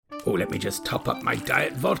Oh, let me just top up my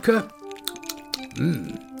diet vodka.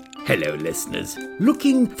 Hello, listeners.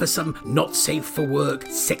 Looking for some not-safe-for-work,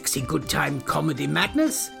 sexy good-time comedy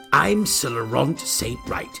madness? I'm Sir Laurent St.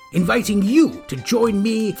 Wright, inviting you to join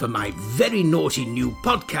me for my very naughty new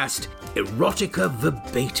podcast, Erotica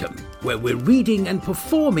Verbatim, where we're reading and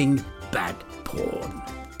performing bad porn.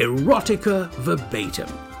 Erotica Verbatim,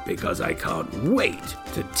 because I can't wait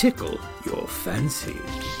to tickle your fancy.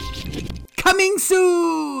 Coming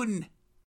soon!